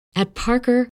At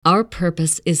Parker, our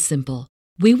purpose is simple.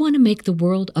 We want to make the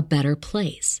world a better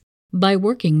place by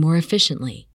working more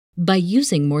efficiently, by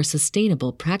using more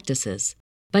sustainable practices,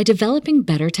 by developing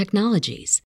better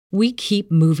technologies. We keep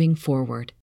moving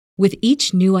forward. With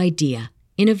each new idea,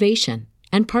 innovation,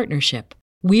 and partnership,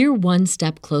 we're one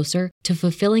step closer to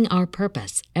fulfilling our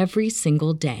purpose every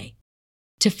single day.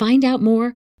 To find out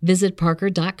more, visit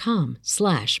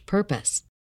parker.com/purpose.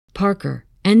 Parker,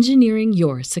 engineering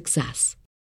your success.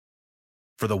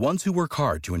 For the ones who work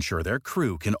hard to ensure their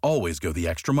crew can always go the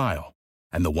extra mile,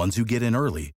 and the ones who get in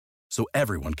early so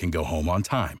everyone can go home on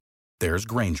time, there's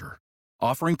Grainger,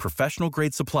 offering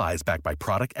professional-grade supplies backed by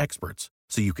product experts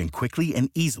so you can quickly and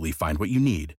easily find what you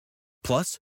need.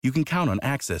 Plus, you can count on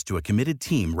access to a committed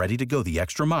team ready to go the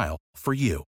extra mile for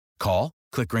you. Call,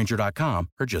 click Grainger.com,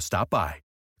 or just stop by.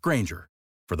 Grainger,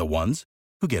 for the ones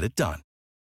who get it done.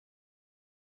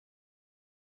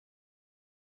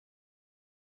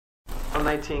 I'm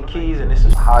 19 Keys, and this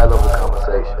is High Level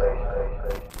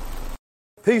Conversation.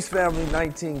 Peace, family.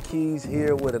 19 Keys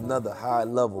here with another High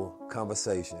Level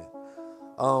Conversation.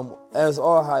 As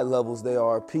all high levels, they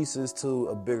are pieces to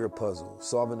a bigger puzzle,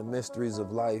 solving the mysteries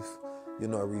of life,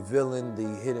 revealing the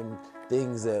hidden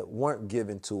things that weren't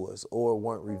given to us or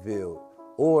weren't revealed,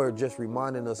 or just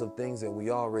reminding us of things that we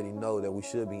already know that we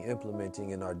should be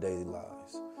implementing in our daily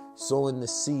lives. Sowing the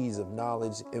seeds of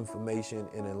knowledge, information,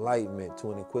 and enlightenment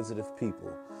to an inquisitive people.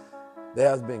 There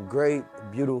has been great,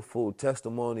 beautiful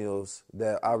testimonials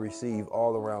that I receive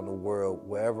all around the world,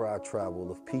 wherever I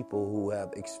travel, of people who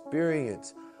have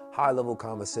experienced high-level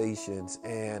conversations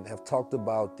and have talked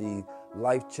about the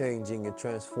life-changing and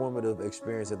transformative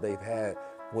experience that they've had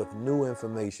with new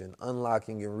information,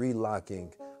 unlocking and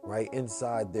relocking right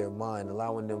inside their mind,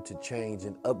 allowing them to change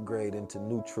and upgrade into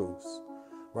new truths.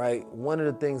 Right? One of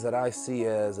the things that I see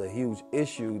as a huge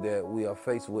issue that we are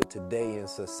faced with today in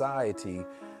society,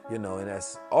 and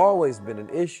that's always been an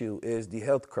issue, is the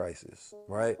health crisis,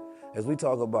 right? As we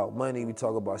talk about money, we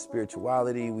talk about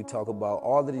spirituality, we talk about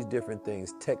all of these different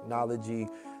things, technology,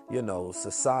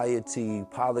 society,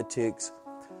 politics.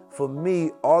 For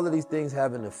me, all of these things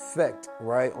have an effect,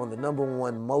 right, on the number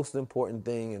one most important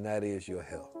thing, and that is your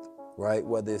health, right?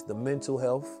 Whether it's the mental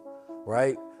health,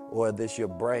 right, or this your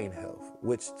brain health,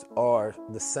 which are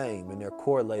the same and they're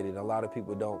correlated. A lot of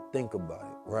people don't think about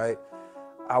it, right?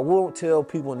 I won't tell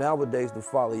people nowadays to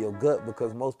follow your gut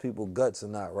because most people's guts are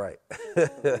not right.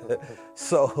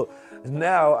 So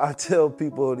now I tell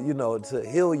people, to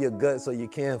heal your gut so you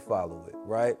can follow it,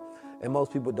 right? And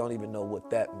most people don't even know what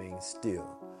that means still.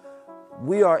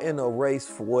 We are in a race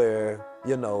where,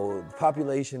 the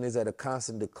population is at a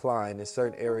constant decline in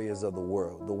certain areas of the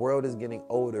world. The world is getting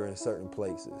older in certain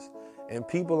places. And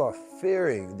people are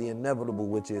fearing the inevitable,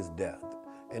 which is death.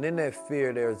 And in that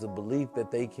fear, there's a belief that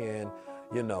they can,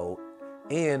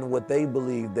 end what they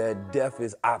believe that death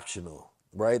is optional,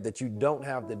 right? That you don't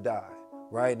have to die,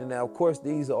 right? And now, of course,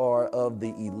 these are of the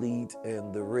elite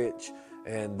and the rich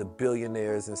and the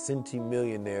billionaires and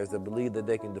centimillionaires that believe that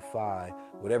they can defy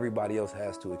what everybody else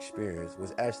has to experience, which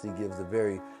actually gives a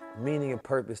very meaning and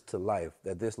purpose to life,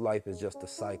 that this life is just a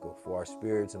cycle for our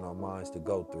spirits and our minds to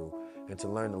go through and to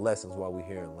learn the lessons while we're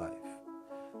here in life.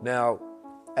 Now,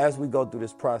 as we go through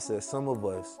this process, some of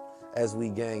us, as we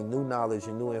gain new knowledge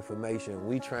and new information,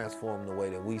 we transform the way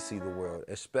that we see the world,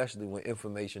 especially when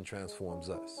information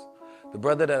transforms us. The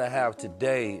brother that I have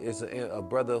today is a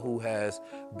brother who has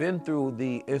been through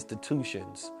the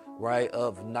institutions, right,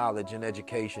 of knowledge and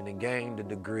education and gained the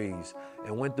degrees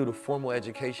and went through the formal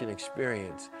education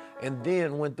experience and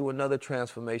then went through another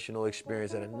transformational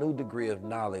experience and a new degree of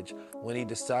knowledge when he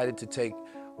decided to take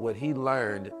what he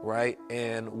learned, right,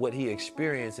 and what he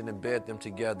experienced and embed them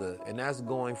together. And that's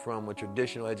going from a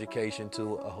traditional education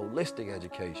to a holistic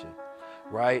education,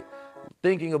 right?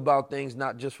 Thinking about things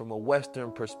not just from a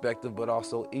Western perspective, but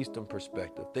also Eastern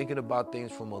perspective. Thinking about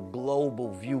things from a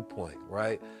global viewpoint,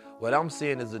 right? What I'm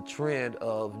seeing is a trend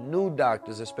of new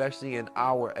doctors, especially in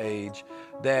our age,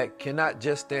 that cannot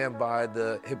just stand by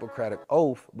the Hippocratic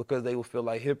Oath because they will feel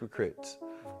like hypocrites,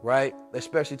 right?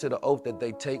 Especially to the oath that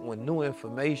they take when new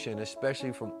information,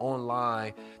 especially from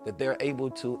online, that they're able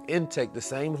to intake the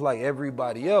same like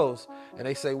everybody else. And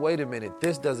they say, wait a minute,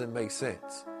 this doesn't make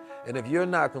sense. And if you're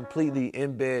not completely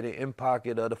embedded in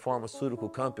pocket of the pharmaceutical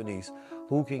companies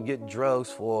who can get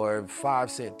drugs for 5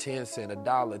 cents, 10 cents,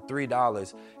 $1,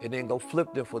 $3, and then go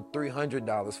flip them for $300,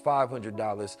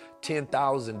 $500,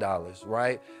 $10,000,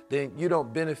 right? Then you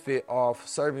don't benefit off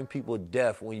serving people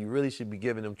death when you really should be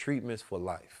giving them treatments for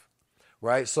life,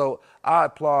 right? So I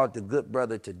applaud the good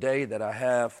brother today that I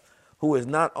have, who is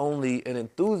not only an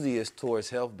enthusiast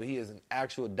towards health, but he is an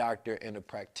actual doctor and a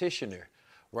practitioner,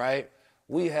 right?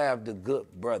 We have the good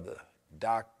brother,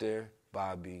 Dr.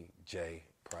 Bobby J.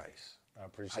 Price. I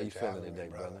appreciate How you feeling having today, me,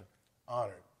 brother?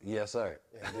 Honored. Yes, sir.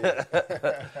 Indeed.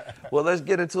 Well, let's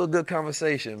get into a good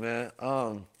conversation, man.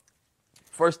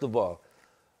 First of all,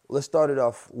 let's start it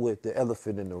off with the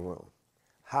elephant in the room.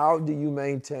 How do you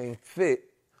maintain fit,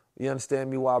 you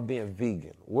understand me, while being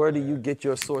vegan? Where do you get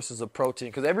your sources of protein?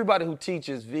 Because everybody who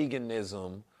teaches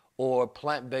veganism or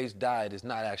plant-based diet is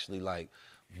not actually like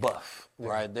buff,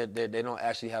 right? They don't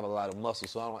actually have a lot of muscle,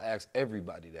 so I don't ask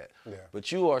everybody that. Yeah.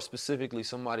 But you are specifically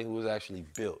somebody who is actually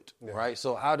built, right?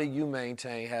 So how do you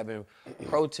maintain having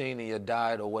protein in your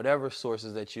diet or whatever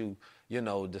sources that you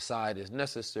decide is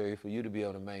necessary for you to be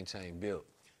able to maintain build?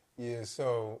 Yeah,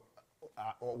 so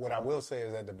what I will say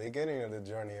is at the beginning of the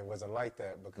journey, it wasn't like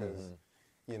that because,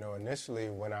 initially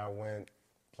when I went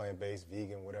plant-based,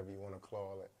 vegan, whatever you want to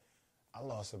call it, I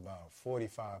lost about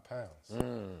 45 pounds.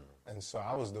 And so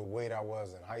I was the weight I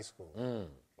was in high school.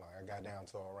 Like I got down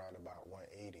to around about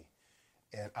 180.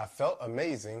 And I felt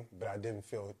amazing, but I didn't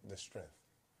feel the strength.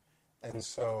 And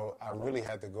so I really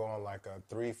had to go on like a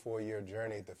 3-4 year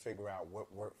journey to figure out what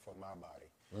worked for my body.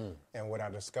 And what I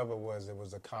discovered was it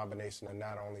was a combination of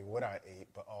not only what I ate,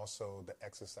 but also the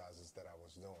exercises that I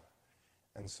was doing.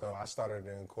 And so I started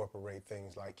to incorporate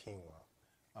things like quinoa,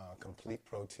 complete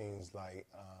proteins like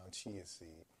chia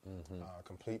seed,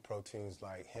 complete proteins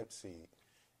like hemp seed.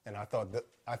 And I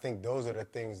think those are the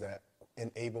things that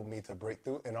enabled me to break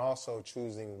through, and also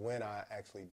choosing when I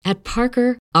actually. At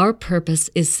Parker, our purpose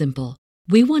is simple.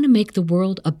 We want to make the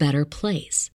world a better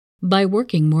place by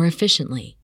working more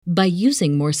efficiently, by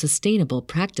using more sustainable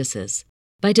practices,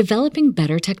 by developing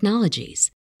better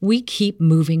technologies. We keep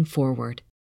moving forward.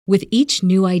 With each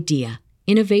new idea,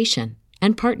 innovation,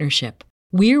 and partnership,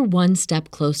 we're one step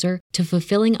closer to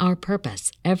fulfilling our purpose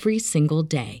every single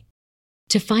day.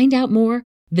 To find out more,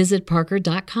 visit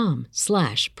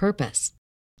parker.com/purpose.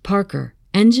 Parker,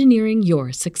 engineering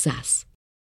your success.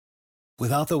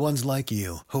 Without the ones like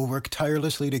you, who work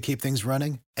tirelessly to keep things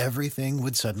running, everything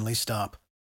would suddenly stop.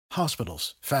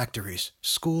 Hospitals, factories,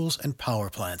 schools, and power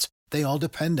plants, they all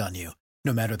depend on you.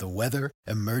 No matter the weather,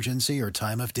 emergency, or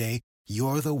time of day,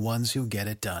 you're the ones who get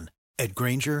it done. At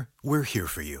Grainger, we're here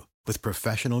for you with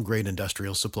professional-grade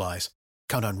industrial supplies.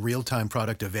 Count on real-time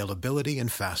product availability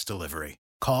and fast delivery.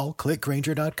 Call, click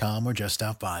Grainger.com, or just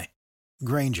stop by.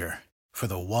 Grainger, for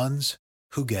the ones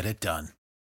who get it done.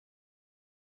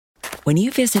 When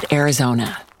you visit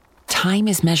Arizona, time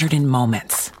is measured in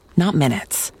moments, not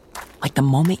minutes. Like the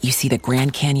moment you see the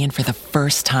Grand Canyon for the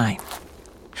first time.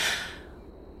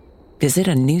 Visit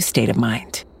a new state of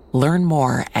mind. Learn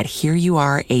more at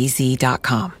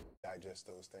hereyouareaz.com. Digest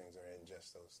those things or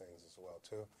ingest those things as well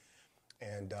too.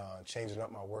 And changing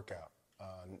up my workout.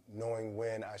 Knowing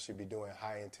when I should be doing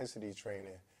high intensity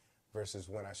training versus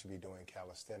when I should be doing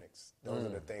calisthenics. Those are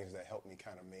the things that help me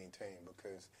kind of maintain,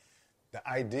 because the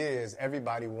idea is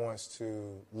everybody wants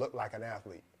to look like an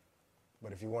athlete.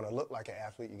 But if you want to look like an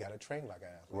athlete, you got to train like an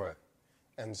athlete. Right.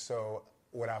 And so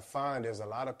what I find is a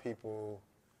lot of people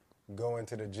go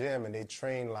into the gym and they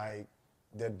train like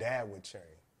their dad would train.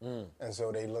 And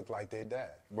so they look like their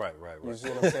dad. Right. You see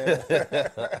what I'm saying?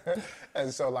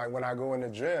 And so like when I go in the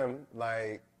gym,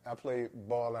 like I played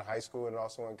ball in high school and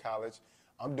also in college,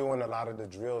 I'm doing a lot of the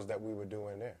drills that we were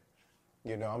doing there.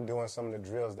 I'm doing some of the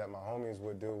drills that my homies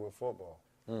would do with football.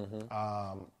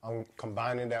 I'm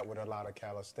combining that with a lot of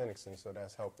calisthenics, and so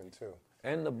that's helping too.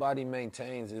 And the body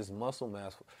maintains its muscle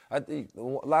mass. I think a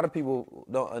lot of people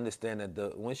don't understand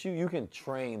that once you can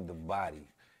train the body,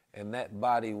 and that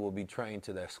body will be trained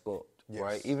to that sculpt,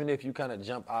 right? Even if you kind of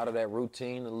jump out of that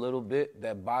routine a little bit,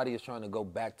 that body is trying to go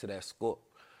back to that sculpt,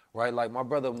 right? Like my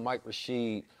brother Mike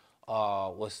Rashid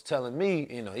was telling me,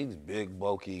 he's big,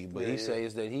 bulky, but he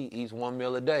says that he eats 1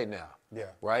 meal a day now,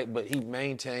 right? But he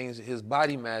maintains his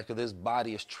body mass because his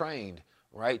body is trained,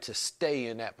 right, to stay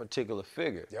in that particular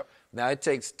figure. Now, it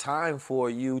takes time for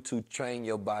you to train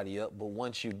your body up, but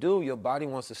once you do, your body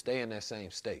wants to stay in that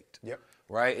same state,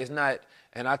 right? It's not,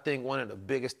 and I think one of the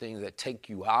biggest things that take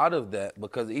you out of that,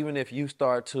 because even if you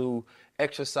start to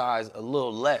exercise a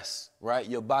little less, right,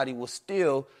 your body will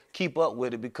still keep up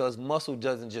with it because muscle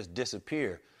doesn't just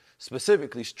disappear.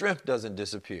 Specifically, strength doesn't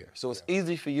disappear. So it's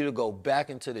easy for you to go back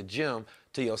into the gym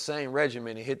to your same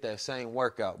regimen and hit that same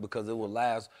workout because it will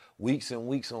last weeks and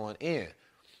weeks on end.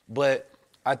 But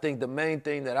I think the main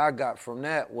thing that I got from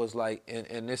that was like,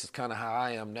 and this is kind of how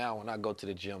I am now when I go to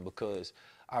the gym, because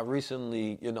I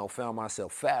recently, found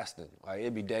myself fasting. Like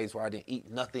it'd be days where I didn't eat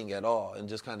nothing at all and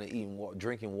just kind of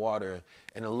drinking water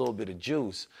and a little bit of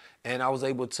juice. And I was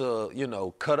able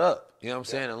to, cut up,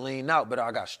 and lean out, but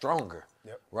I got stronger,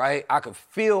 right? I could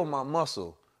feel my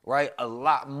muscle right? A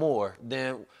lot more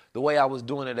than the way I was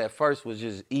doing it at first was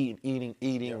just eating,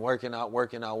 working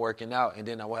out. And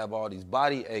then I would have all these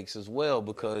body aches as well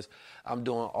because I'm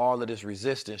doing all of this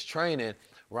resistance training,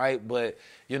 right? But,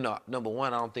 number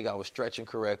one, I don't think I was stretching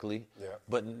correctly. Yeah.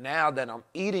 But now that I'm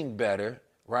eating better,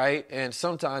 right, and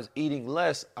sometimes eating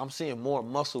less, I'm seeing more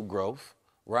muscle growth,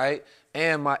 right?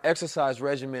 And my exercise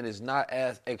regimen is not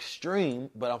as extreme,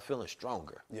 but I'm feeling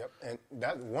stronger. Yep, and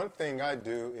that one thing I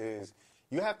do is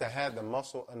you have to have the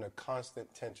muscle under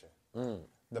constant tension.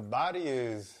 The body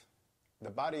is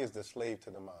the slave to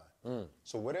the mind.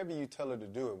 So whatever you tell it to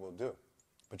do, it will do.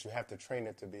 But you have to train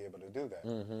it to be able to do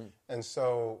that. And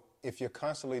so if you're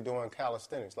constantly doing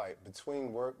calisthenics, like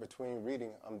between work, between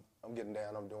reading, I'm getting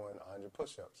down, I'm doing 100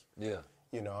 push-ups. Yeah.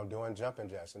 I'm doing jumping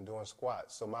jacks, I'm doing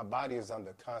squats. So my body is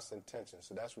under constant tension,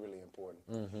 so that's really important.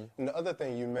 And the other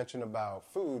thing you mentioned about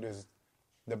food is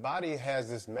the body has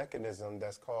this mechanism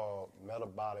that's called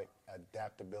metabolic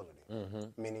adaptability,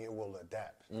 meaning it will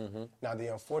adapt. Now,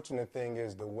 the unfortunate thing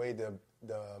is the way the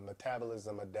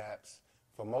metabolism adapts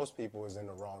for most people is in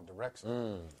the wrong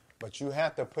direction. But you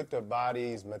have to put the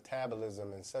body's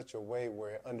metabolism in such a way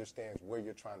where it understands where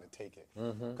you're trying to take it.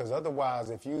 Because otherwise,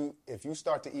 if you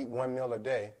start to eat one meal a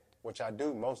day, which I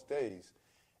do most days,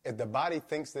 if the body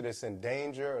thinks that it's in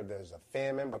danger or there's a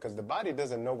famine, because the body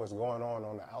doesn't know what's going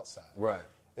on the outside. Right.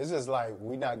 It's just like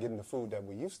we're not getting the food that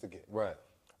we used to get. Right.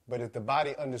 But if the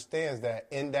body understands that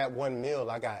in that one meal,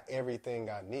 I got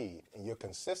everything I need, and you're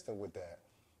consistent with that,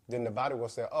 then the body will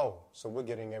say, oh, so we're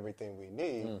getting everything we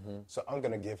need, so I'm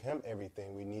going to give him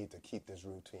everything we need to keep this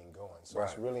routine going. So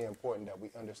It's really important that we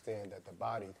understand that the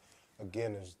body,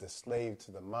 again, is the slave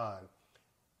to the mind.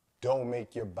 Don't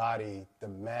make your body the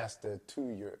master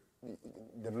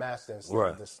instead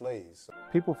of the slaves.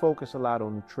 People focus a lot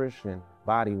on nutrition,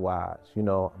 body-wise. I'm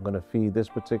going to feed this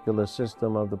particular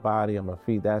system of the body. I'm going to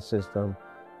feed that system.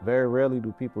 Very rarely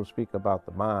do people speak about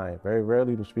the mind. Very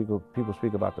rarely do people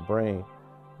speak about the brain.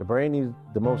 The brain needs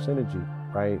the most energy,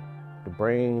 right? The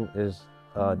brain is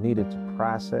needed to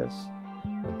process.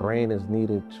 The brain is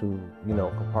needed to,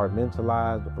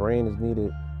 compartmentalize. The brain is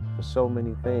needed for so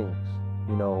many things,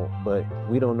 but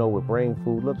we don't know what brain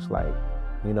food looks like.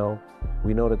 We know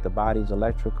that the body's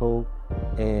electrical,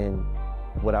 and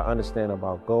what I understand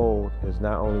about gold is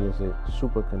not only is it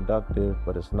super conductive,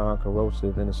 but it's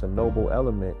non-corrosive and it's a noble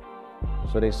element.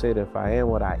 So they say that if I am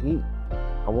what I eat,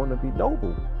 I want to be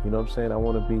noble. You know what I'm saying? I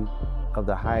want to be of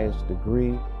the highest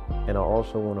degree, and I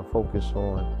also want to focus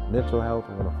on mental health.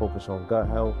 I want to focus on gut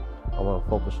health. I want to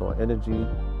focus on energy.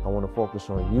 I want to focus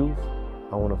on youth.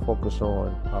 I want to focus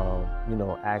on,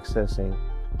 accessing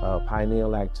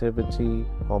pineal activity,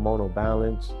 hormonal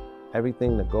balance.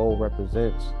 Everything the goal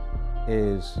represents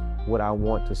is what I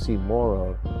want to see more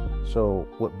of. So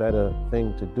what better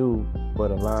thing to do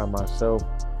but align myself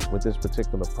with this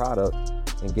particular product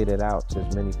and get it out to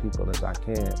as many people as I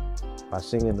can by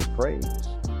singing the praise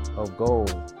of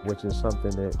gold, which is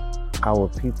something that our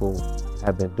people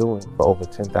have been doing for over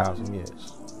 10,000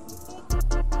 years.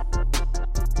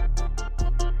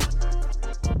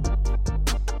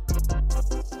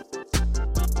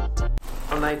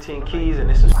 I'm 19 Keys, and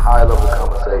this is High-Level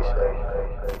Conversation.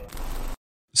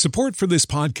 Support for this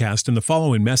podcast and the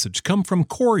following message come from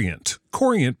Corient.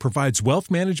 Corient provides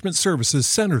wealth management services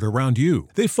centered around you.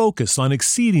 They focus on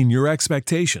exceeding your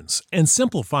expectations and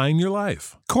simplifying your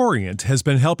life. Corient has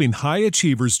been helping high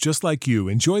achievers just like you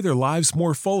enjoy their lives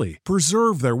more fully,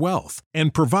 preserve their wealth,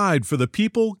 and provide for the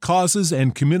people, causes,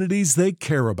 and communities they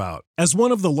care about. As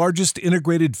one of the largest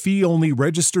integrated fee-only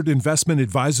registered investment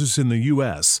advisors in the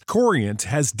U.S., Corient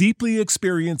has deeply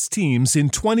experienced teams in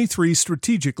 23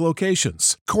 strategic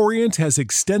locations. Corient has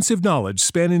extensive knowledge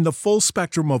spanning the full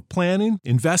spectrum of planning,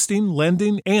 investing,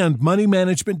 lending, and money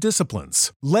management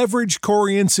disciplines. Leverage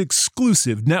Corient's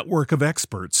exclusive network of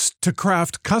experts to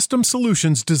craft custom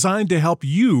solutions designed to help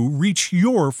you reach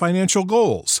your financial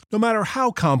goals, no matter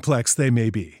how complex they may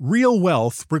be. Real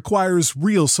wealth requires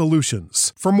real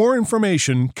solutions. For more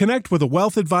information, connect with a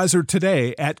wealth advisor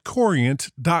today at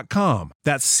Corient.com.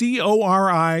 That's Corient.com.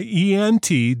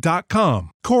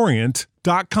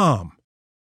 Corient.com.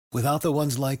 Without the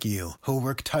ones like you, who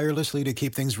work tirelessly to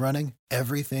keep things running,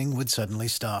 everything would suddenly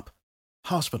stop.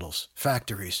 Hospitals,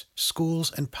 factories,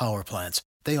 schools, and power plants,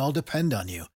 they all depend on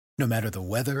you. No matter the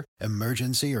weather,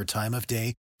 emergency, or time of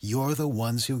day, you're the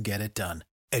ones who get it done.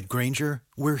 At Grainger,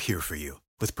 we're here for you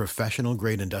with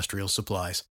professional-grade industrial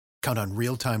supplies. Count on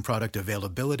real-time product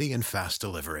availability and fast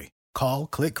delivery. Call,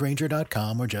 click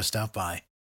Grainger.com, or just stop by.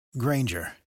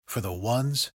 Grainger, for the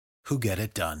ones who get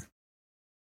it done.